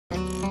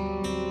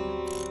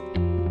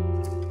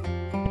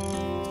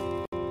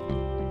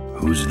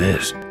Who's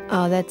this?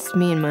 Oh, that's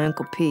me and my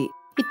Uncle Pete.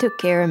 He took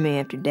care of me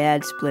after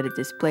Dad split at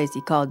this place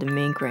he called the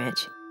Mink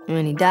Ranch.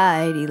 When he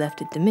died, he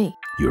left it to me.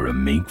 You're a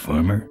mink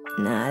farmer?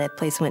 Nah, that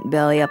place went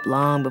belly up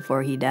long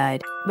before he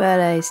died. But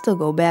I still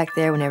go back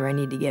there whenever I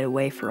need to get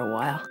away for a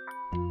while.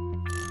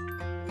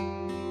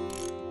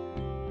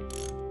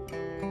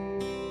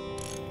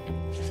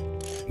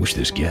 Wish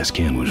this gas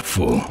can was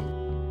full.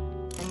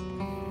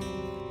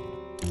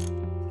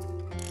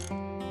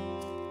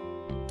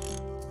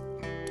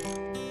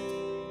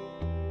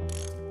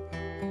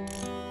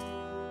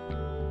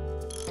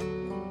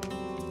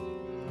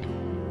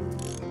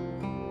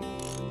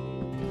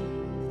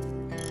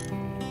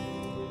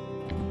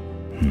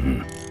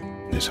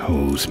 This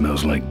hose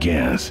smells like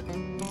gas.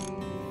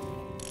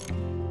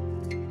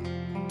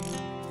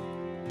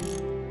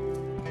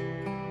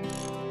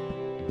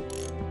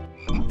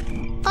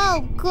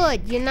 Oh,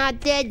 good, you're not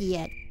dead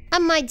yet. I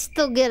might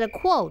still get a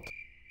quote.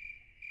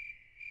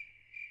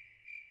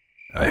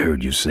 I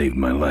heard you saved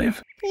my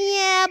life.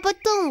 Yeah, but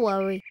don't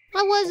worry.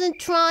 I wasn't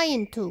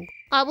trying to.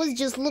 I was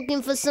just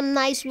looking for some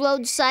nice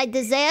roadside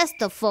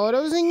disaster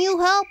photos and you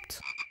helped.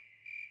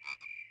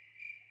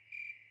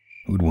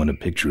 Who'd want a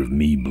picture of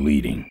me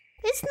bleeding?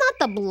 It's not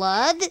the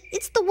blood.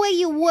 It's the way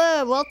you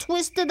were, all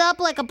twisted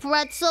up like a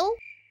pretzel.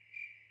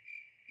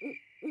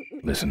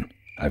 Listen,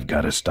 I've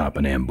got to stop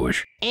an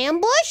ambush.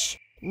 Ambush?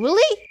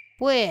 Really?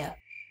 Where?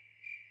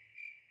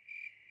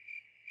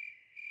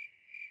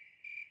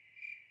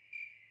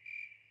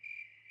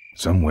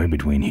 Somewhere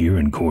between here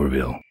and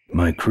Corville.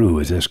 My crew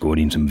is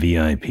escorting some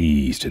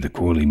VIPs to the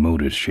Corley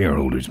Motors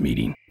shareholders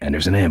meeting, and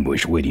there's an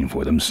ambush waiting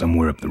for them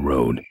somewhere up the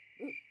road.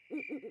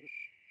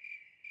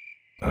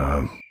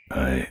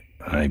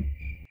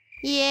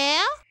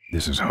 Yeah?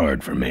 This is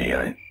hard for me.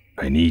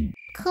 I need...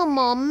 Come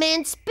on,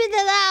 man, spit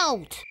it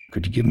out.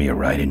 Could you give me a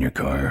ride in your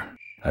car?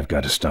 I've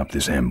got to stop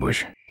this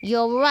ambush.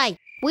 You're right.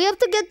 We have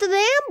to get to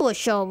the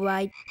ambush, all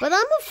right. But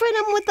I'm afraid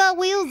I'm without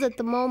wheels at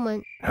the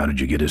moment. How did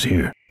you get us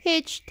here?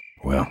 Hitched.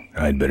 Well,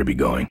 I'd better be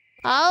going.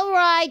 All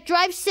right,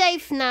 drive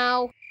safe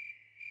now.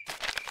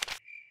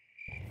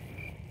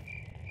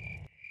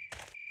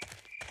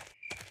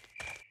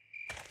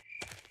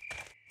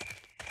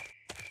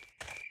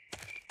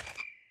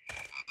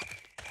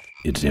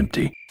 It's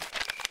empty.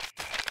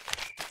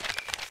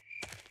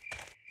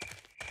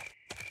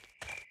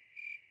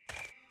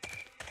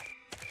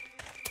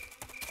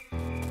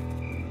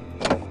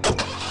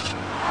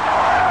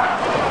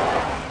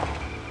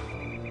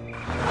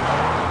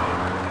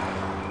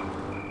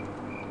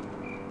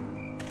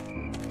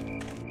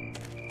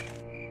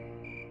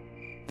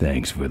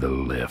 Thanks for the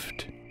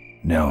lift.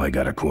 Now I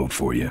got a quote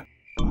for you.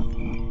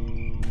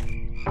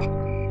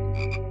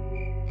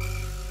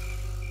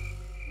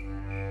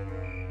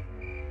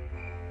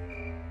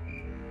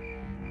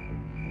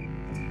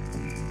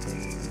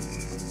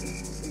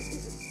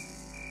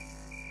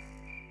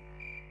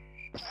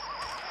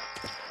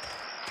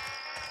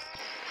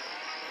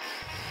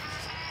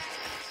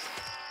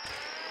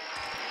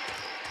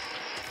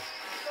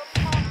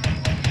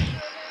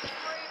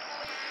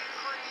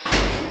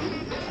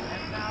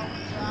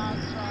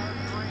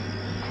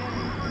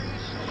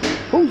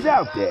 Who's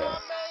out there?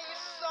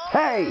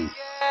 Hey!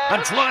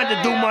 I'm trying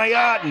to do my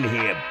art in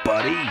here,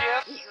 buddy.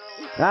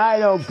 I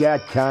don't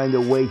got time to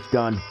waste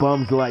on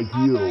bums like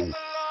you.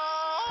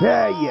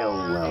 Hey, you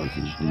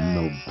lousy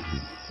no.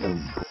 The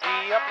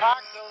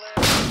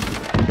apocalypse.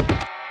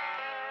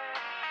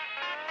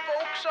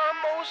 Folks are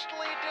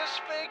mostly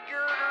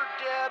disfigured or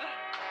dead,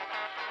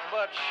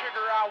 but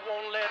sugar, I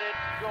won't let it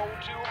go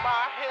to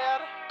my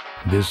head.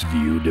 This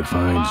view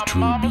defines My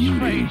true mama's beauty.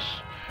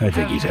 face I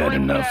think he's had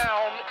dripped enough.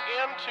 down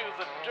into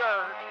the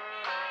dirt.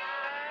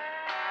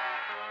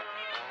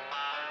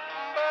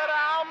 But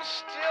I'm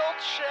still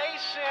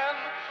chasing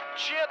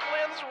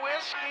Chitlin's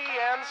whiskey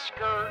and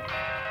skirt.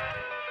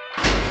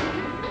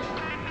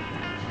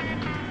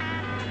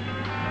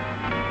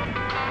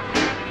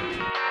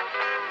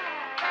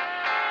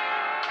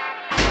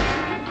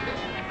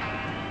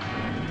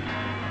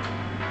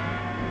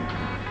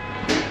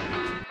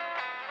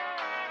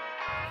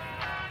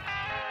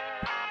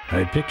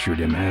 I pictured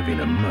him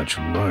having a much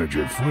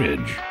larger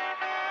fridge.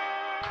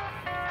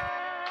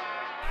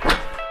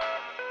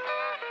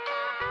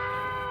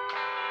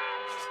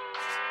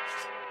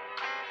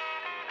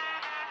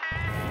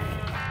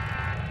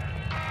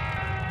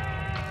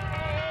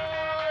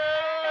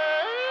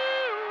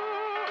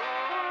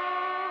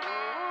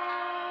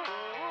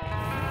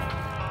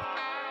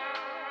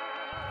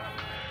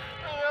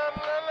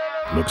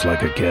 Looks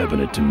like a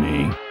cabinet to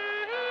me.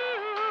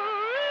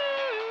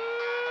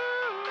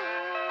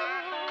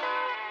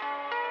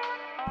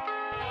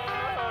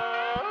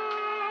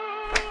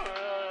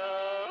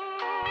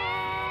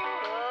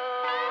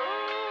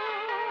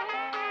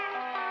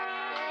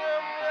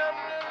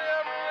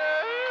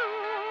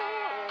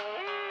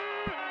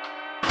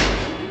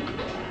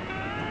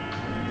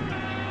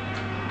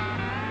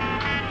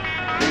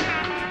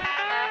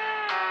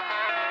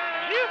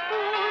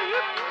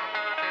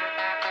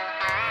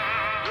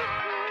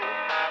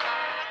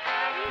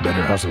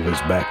 Better hustle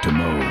this back to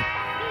Mo.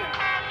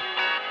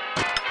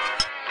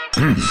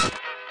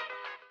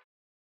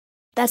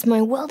 That's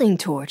my welding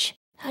torch.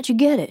 How'd you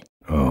get it?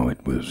 Oh,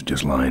 it was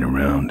just lying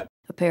around.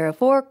 A pair of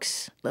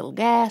forks, little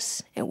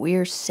gas, and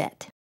we're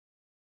set.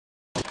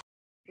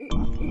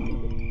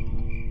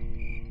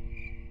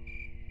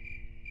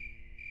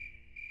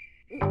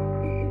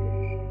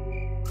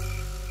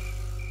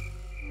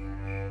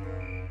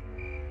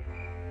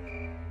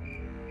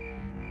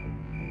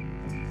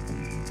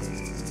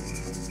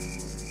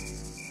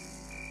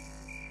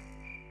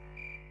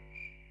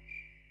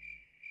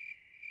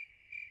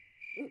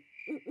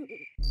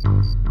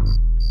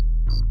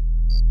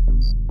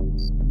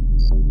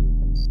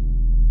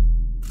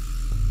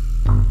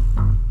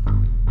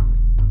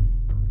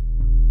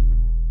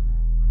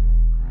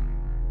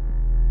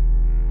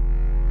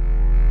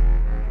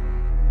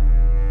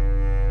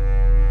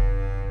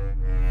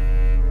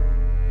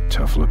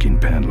 Tough-looking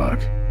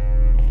padlock.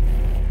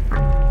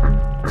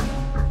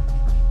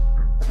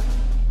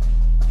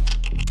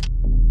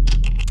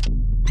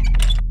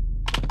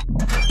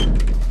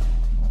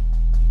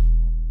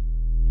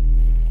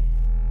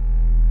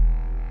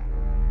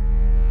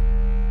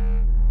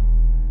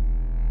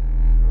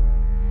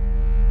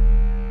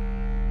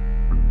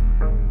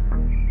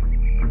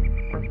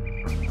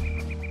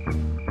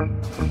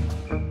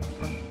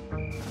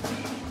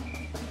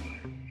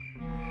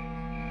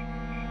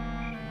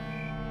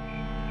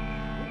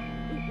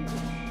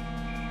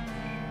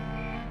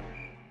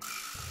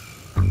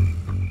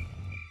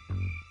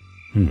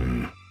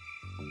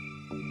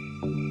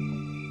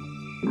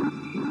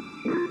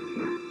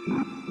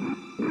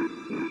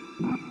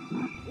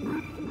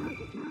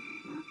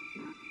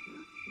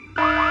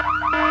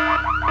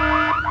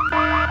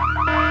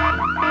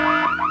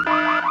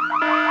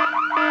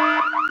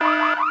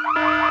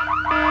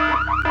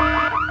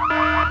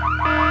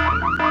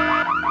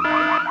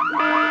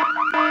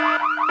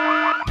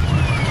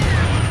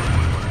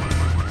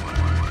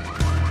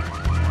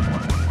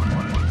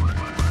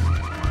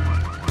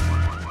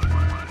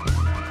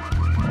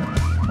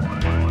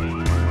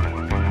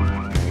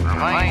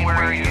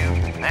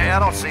 I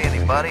don't see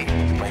anybody.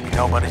 Maybe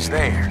nobody's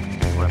there.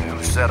 Well,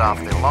 who set off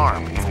the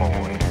alarm,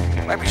 Floyd?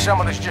 Maybe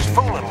somebody's just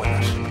fooling with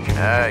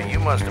us. You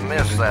must have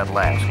missed that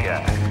last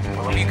guy.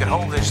 Well, if you could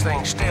hold this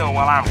thing still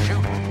while I'm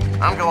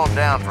shooting. I'm going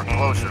down for a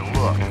closer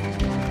look.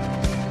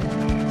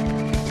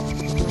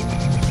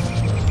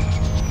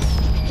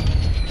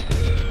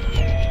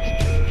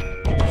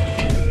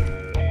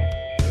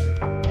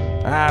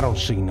 I don't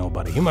see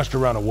nobody. He must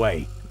have run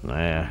away.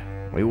 Nah,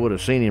 we would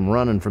have seen him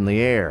running from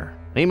the air.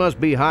 He must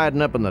be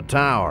hiding up in the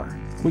tower.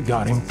 We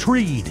got him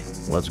treed.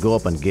 Let's go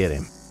up and get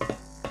him.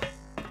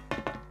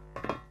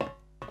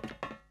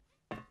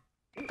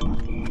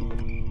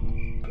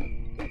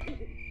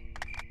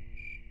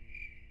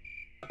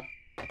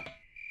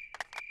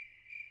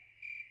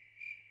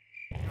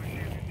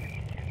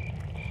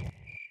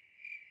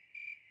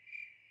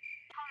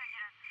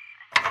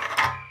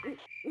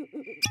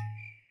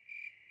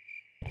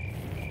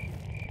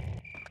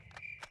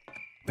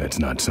 That's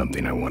not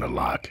something I want to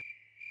lock.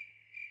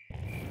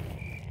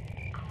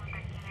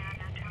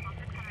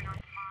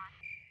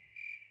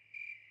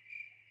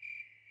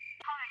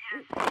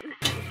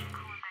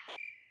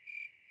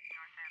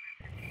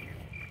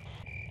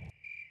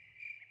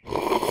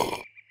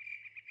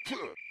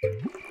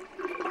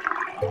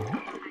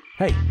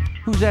 Hey,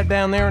 who's that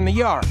down there in the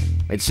yard?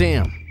 It's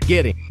him.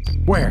 Get him.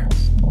 Where?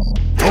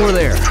 Over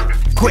there.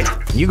 Quick!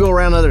 You go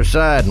around the other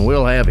side and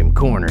we'll have him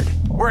cornered.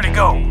 Where'd he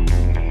go?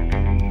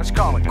 Let's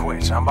call it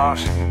quits, huh,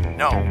 boss?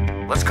 No,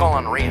 let's call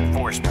on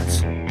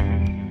reinforcements.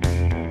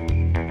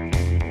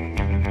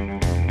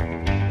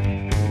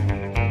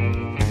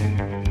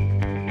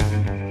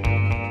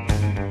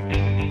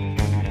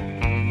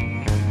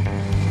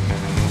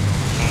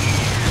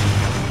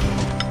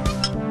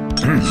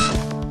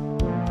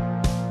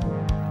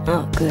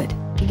 Oh, good.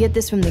 You get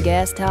this from the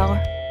gas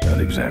tower? Not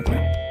exactly.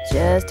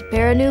 Just a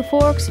pair of new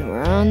forks and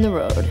we're on the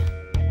road.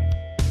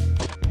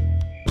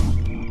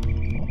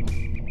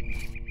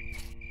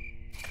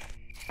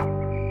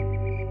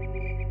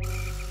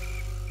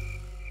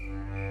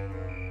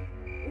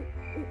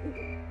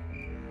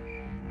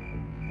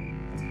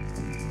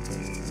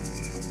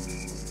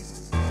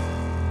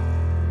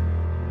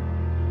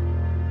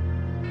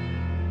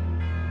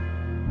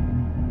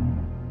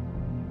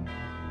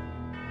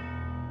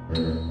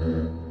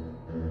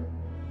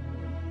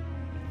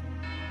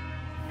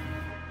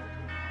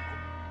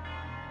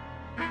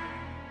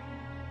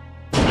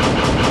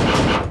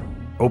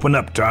 Open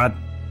up, Todd.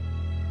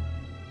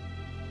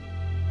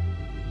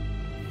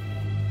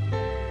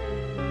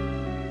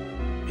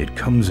 It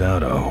comes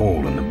out a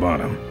hole in the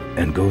bottom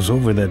and goes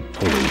over that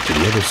pulley to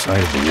the other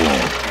side of the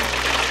wall.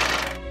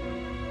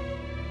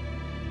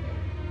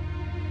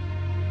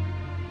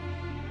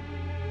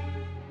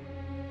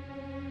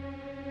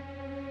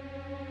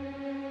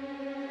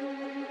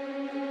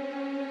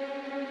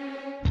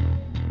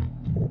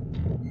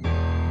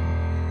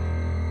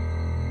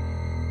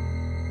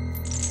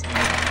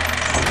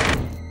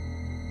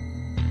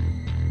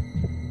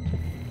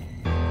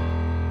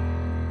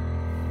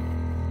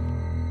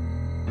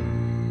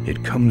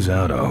 It comes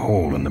out a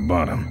hole in the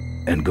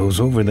bottom and goes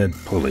over that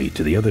pulley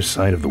to the other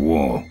side of the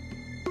wall.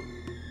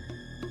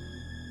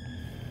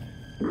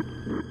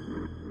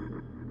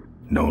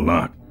 No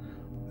lock.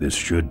 This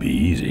should be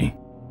easy.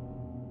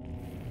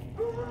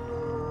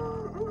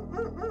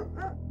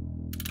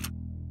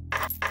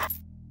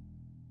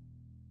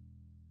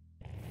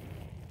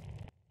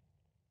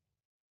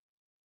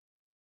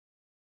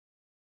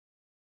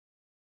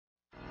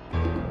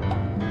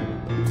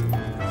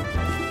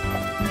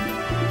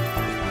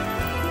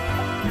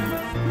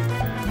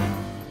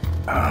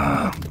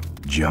 Ah,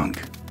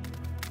 junk.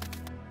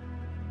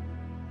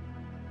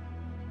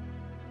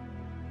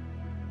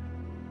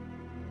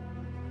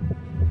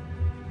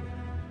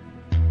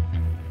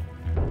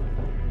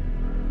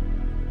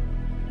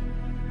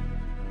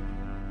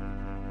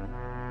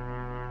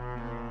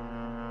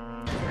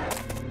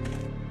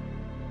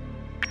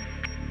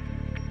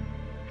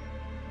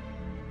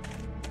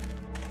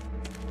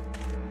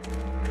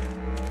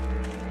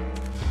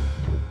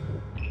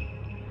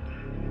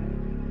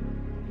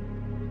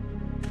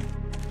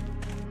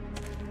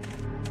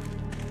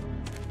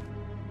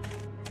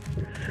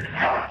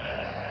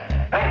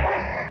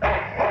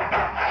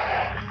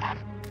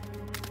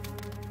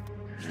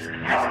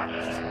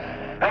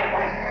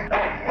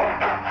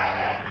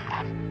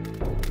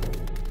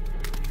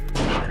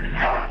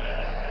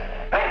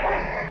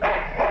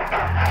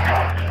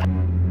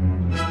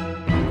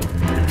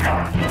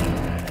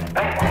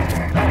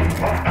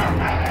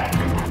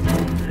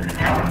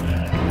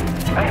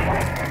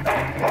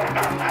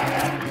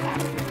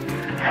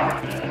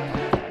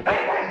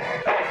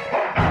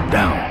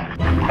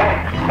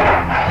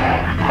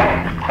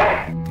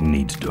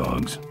 Needs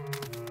dogs.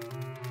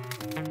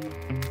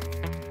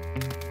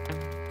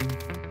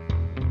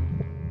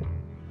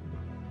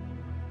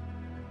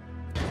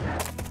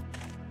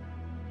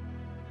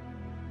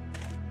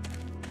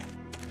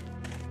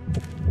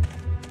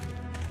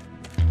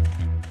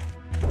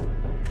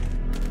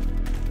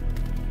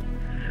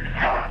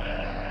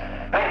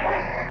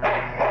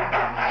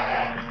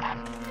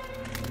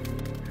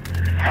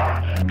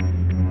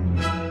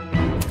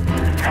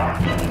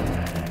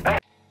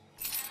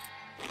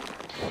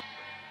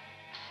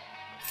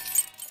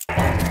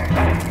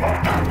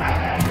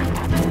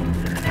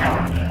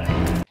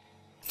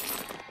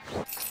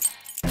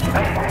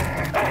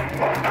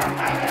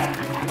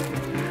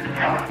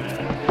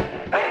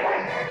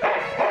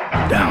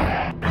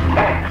 Down.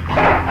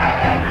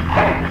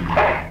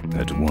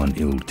 That's one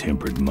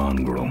ill-tempered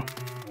mongrel.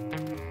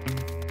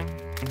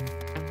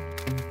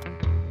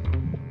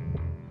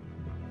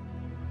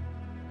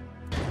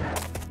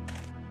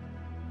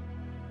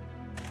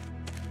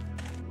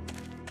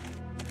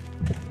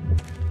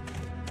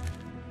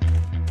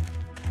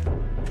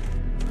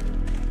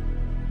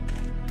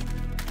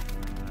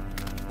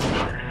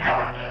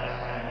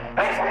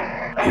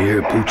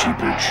 Here, Poochie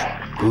Pooch.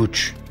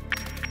 Pooch.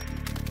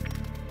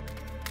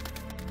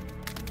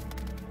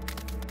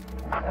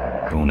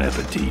 Bon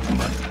appetit,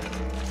 mud.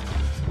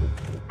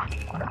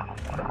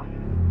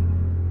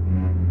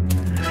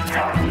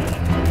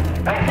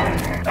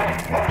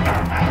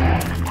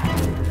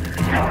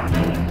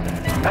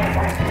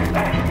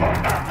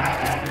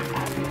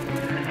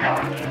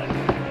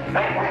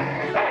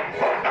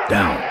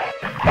 Down.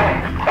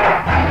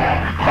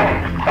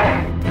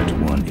 That's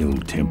one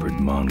ill-tempered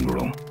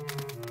mongrel.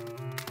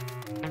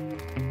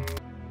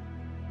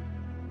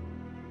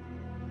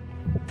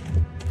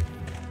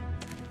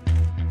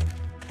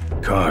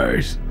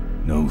 Cars,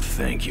 no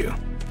thank you.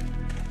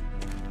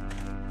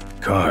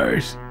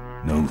 Cars,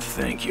 no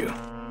thank you.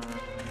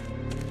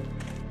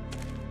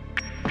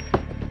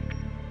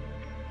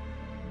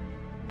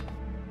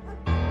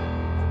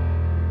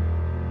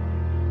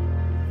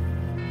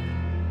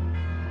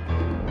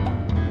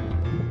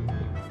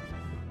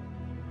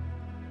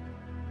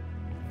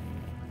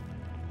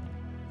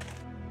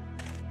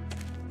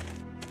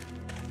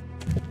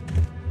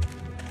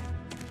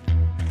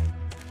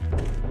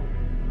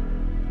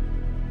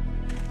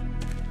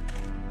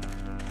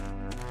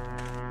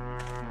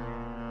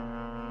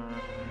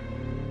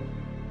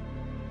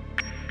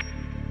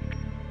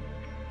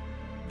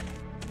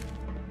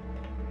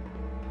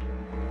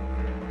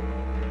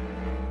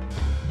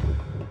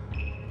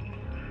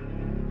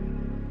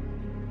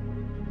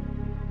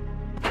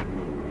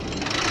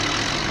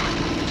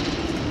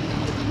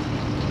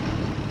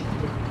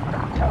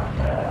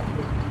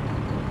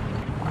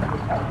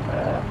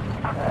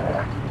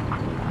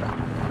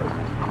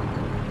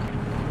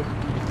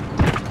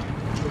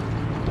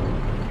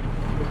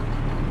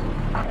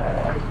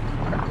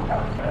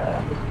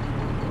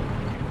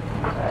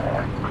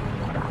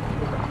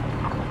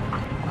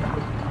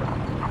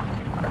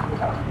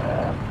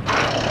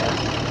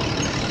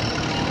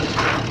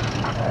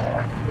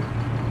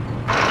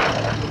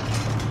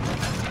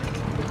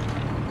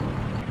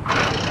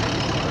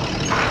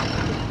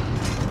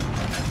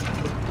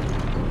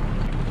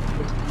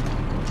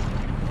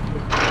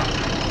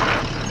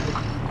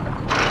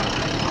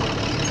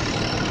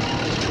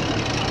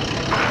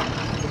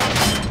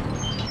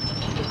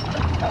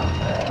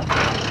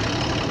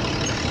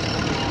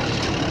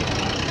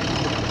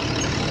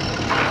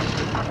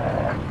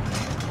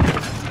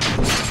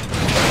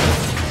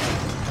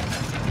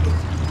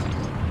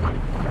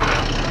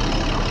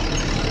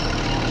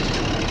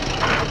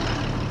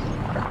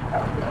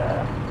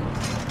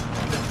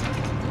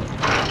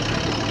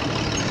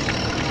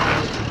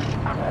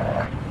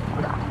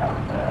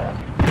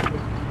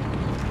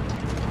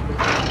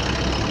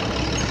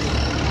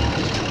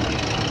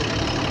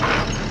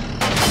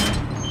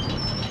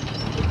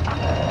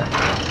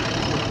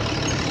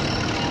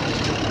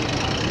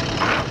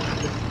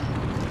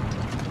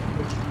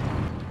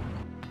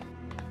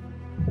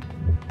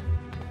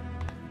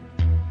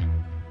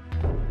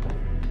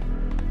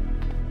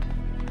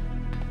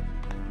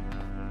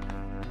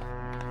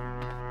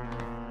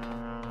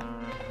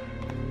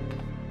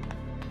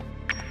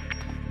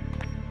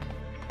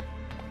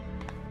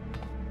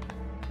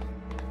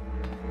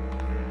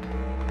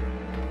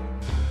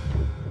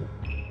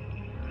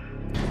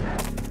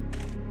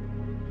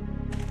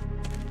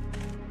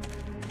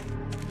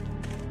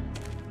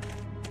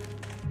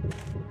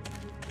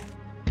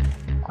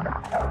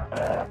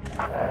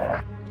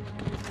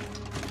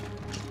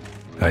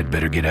 I'd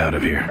better get out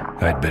of here.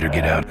 I'd better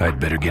get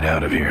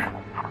out of here.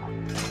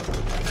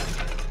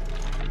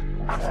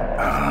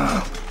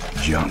 Ah,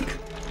 junk.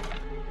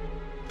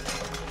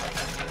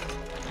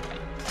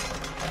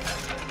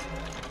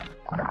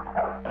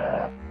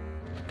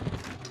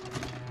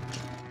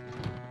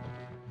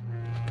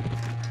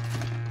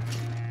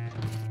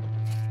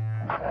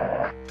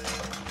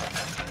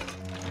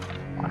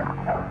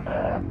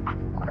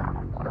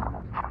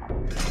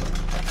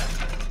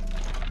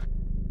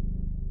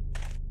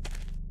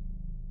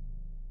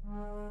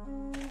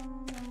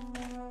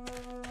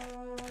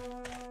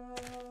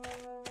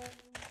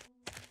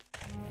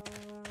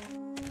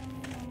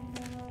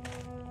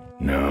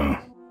 No.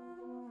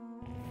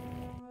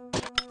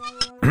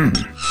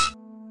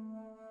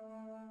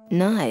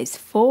 Nice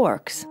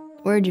forks.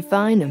 Where'd you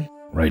find them?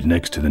 Right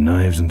next to the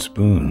knives and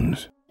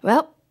spoons.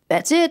 Well,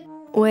 that's it.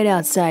 Wait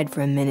outside for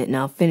a minute and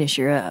I'll finish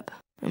her up.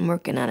 I'm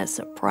working on a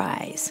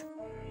surprise.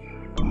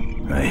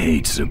 I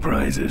hate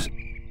surprises.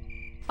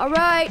 All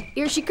right,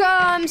 here she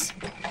comes.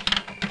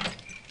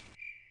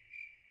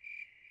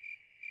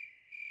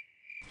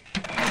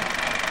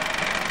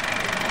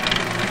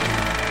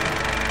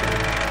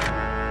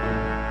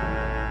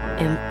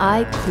 Am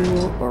I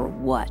cool or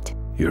what?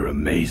 You're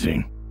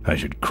amazing. I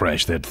should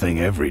crash that thing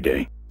every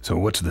day. So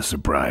what's the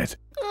surprise?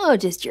 Oh,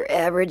 just your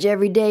average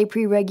everyday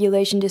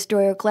pre-regulation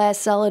destroyer class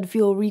solid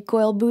fuel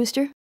recoil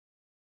booster.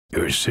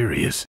 You're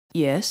serious?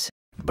 Yes.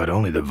 But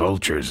only the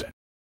vultures.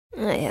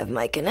 I have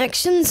my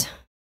connections.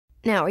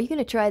 Now, are you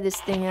gonna try this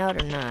thing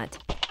out or not?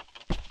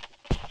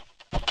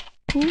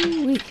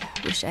 Ooh,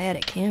 wish I had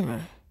a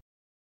camera.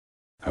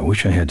 I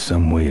wish I had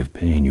some way of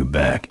paying you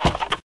back.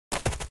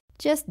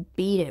 Just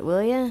beat it,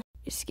 will ya?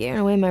 You're scaring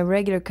away my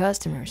regular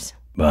customers.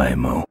 Bye,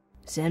 Mo.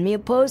 Send me a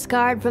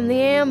postcard from the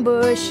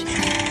ambush.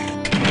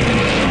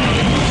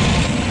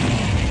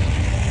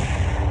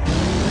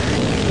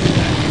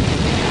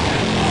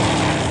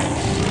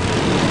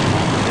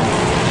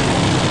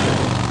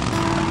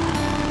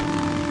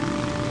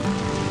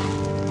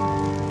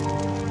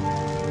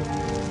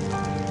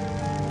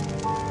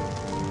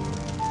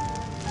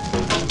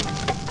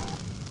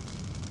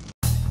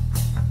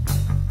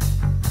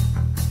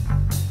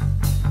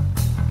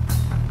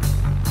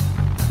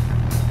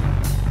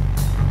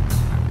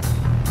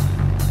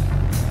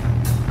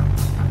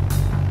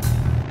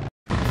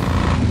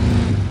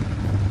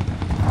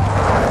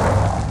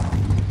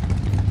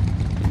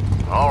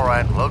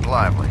 Look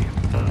lively.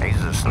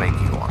 He's a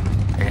sneaky one.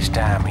 This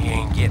time he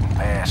ain't getting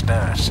past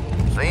us.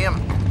 See him?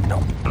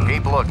 No.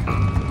 Keep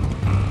looking.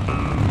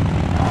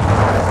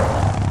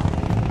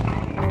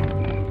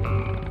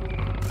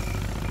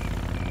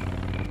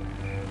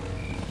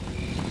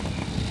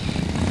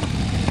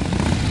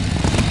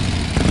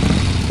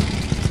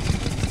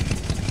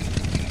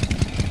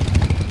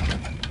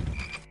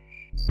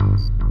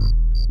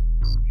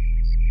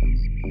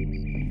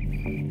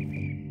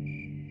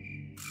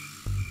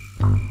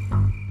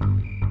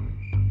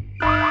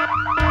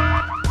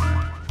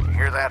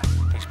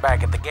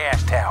 Back at the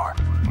gas tower.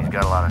 He's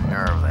got a lot of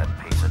nerve, that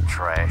piece of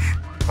trash.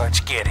 Let's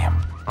get him.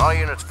 All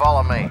units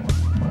follow me.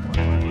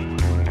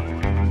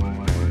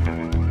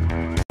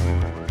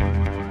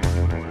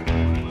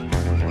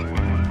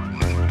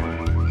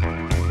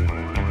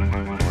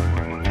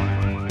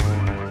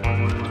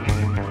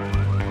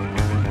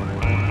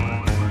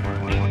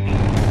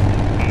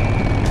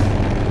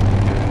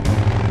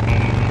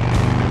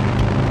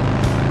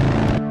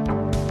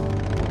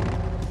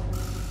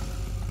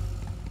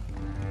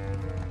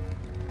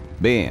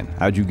 Ben,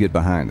 how'd you get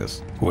behind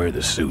us? Where are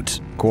the suits?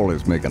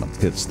 Corley's making a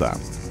pit stop.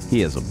 He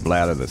has a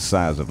bladder the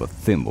size of a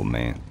thimble,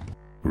 man.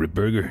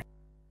 Ripburger?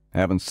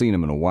 Haven't seen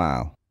him in a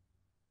while.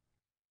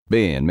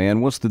 Ben,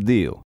 man, what's the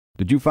deal?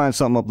 Did you find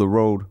something up the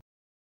road?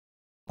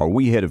 Are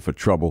we headed for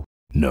trouble?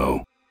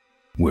 No.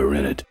 We're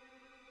in it.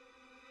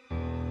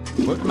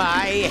 Put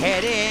my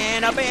head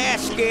in a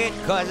basket,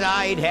 'cause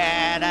I'd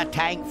had a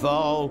tank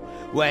full.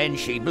 When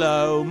she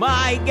blew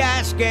my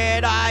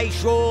gasket, I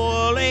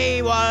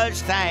surely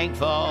was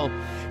thankful.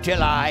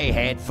 Till I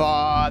head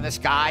for the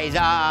skies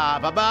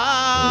up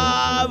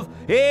above.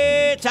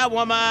 It's a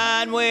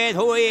woman with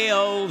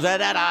wheels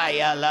that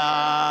I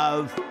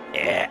love.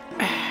 Yeah.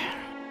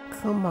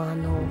 Come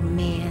on, old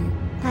man.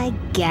 I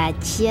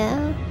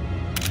gotcha.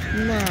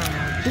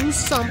 Now, do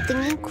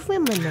something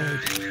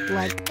incriminating,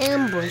 like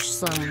ambush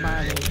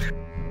somebody.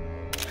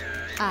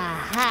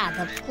 Aha,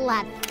 the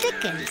plot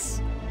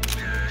thickens.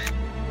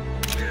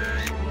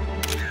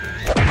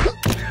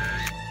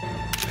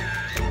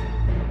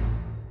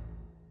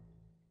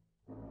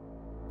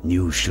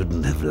 You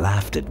shouldn't have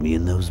laughed at me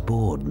in those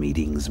board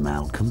meetings,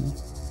 Malcolm.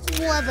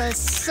 What a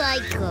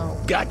psycho.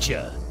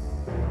 Gotcha.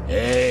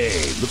 Hey,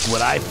 look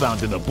what I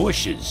found in the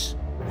bushes.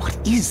 What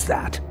is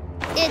that?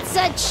 It's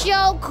a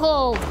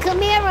chokehold.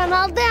 Come here and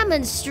I'll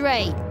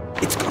demonstrate.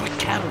 It's got a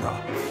camera.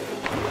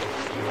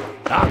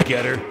 I'll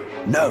get her.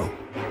 No,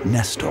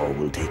 Nestor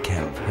will take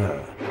care of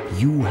her.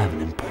 You have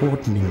an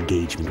important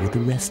engagement with the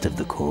rest of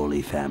the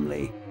Corley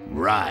family.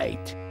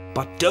 Right.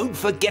 But don't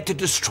forget to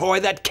destroy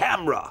that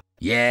camera.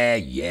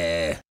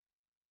 Yeah.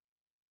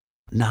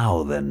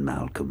 Now then,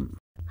 Malcolm,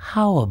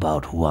 how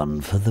about one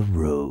for the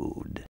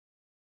road?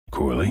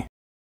 Corley?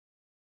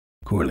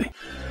 Corley.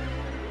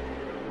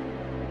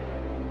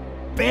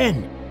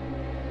 Ben!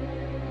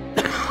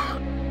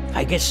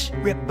 I guess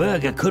Rip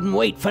Burger couldn't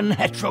wait for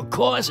natural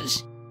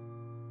causes.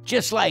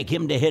 Just like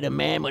him to hit a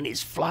man when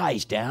his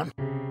fly's down.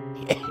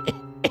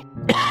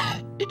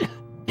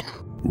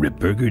 Rip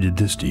Burger did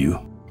this to you?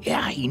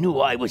 Yeah, he knew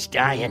I was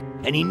dying,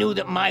 and he knew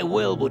that my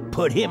will would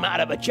put him out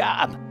of a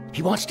job.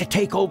 He wants to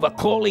take over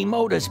Corley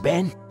Motors,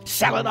 Ben.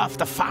 Sell it off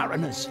to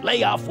foreigners,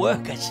 lay off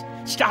workers,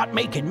 start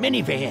making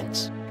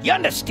minivans. You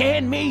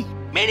understand me?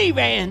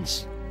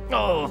 Minivans!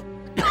 Oh.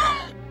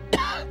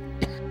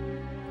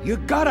 You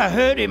gotta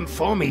hurt him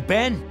for me,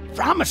 Ben.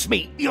 Promise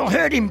me you'll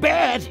hurt him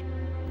bad.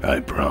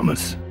 I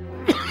promise.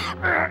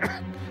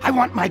 I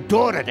want my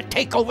daughter to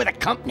take over the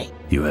company.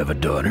 You have a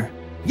daughter?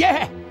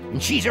 Yeah,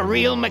 and she's a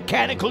real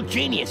mechanical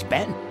genius,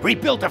 Ben.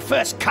 Rebuilt her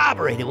first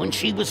carburetor when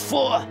she was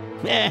 4.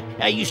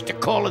 I used to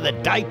call her the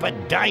diaper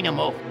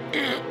dynamo.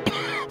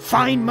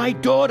 Find my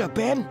daughter,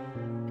 Ben.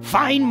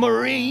 Find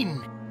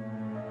Maureen.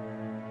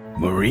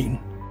 Maureen?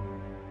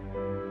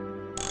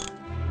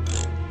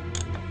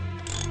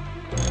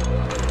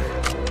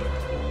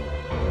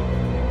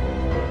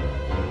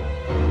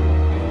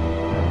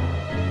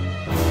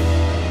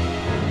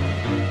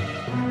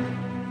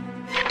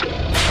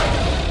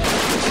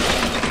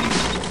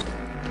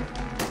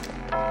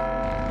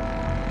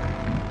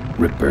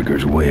 Rip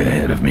Burger's way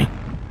ahead of me.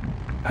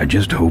 I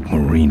just hope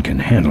Maureen can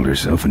handle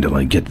herself until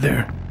I get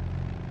there.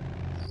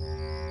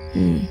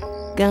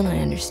 Gun, I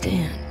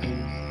understand.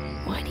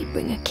 Why'd he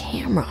bring a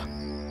camera?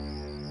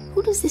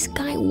 Who does this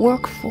guy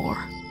work for?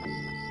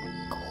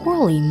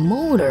 Corley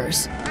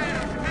Motors.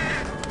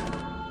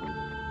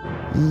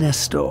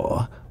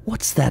 Nestor,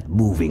 what's that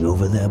moving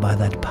over there by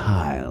that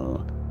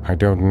pile? I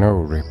don't know,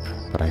 Rip,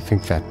 but I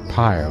think that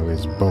pile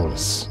is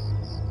Bolus.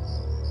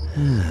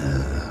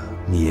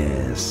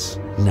 Yes,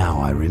 now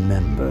I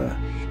remember.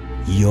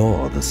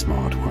 You're the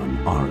smart one,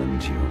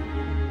 aren't you?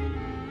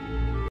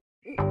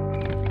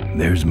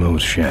 There's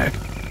Mo's shack,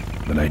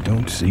 but I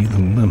don't see the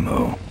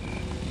limo.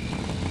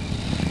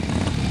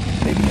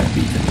 Maybe I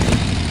beat them.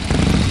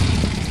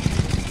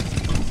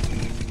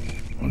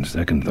 On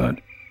second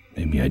thought,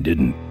 maybe I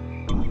didn't.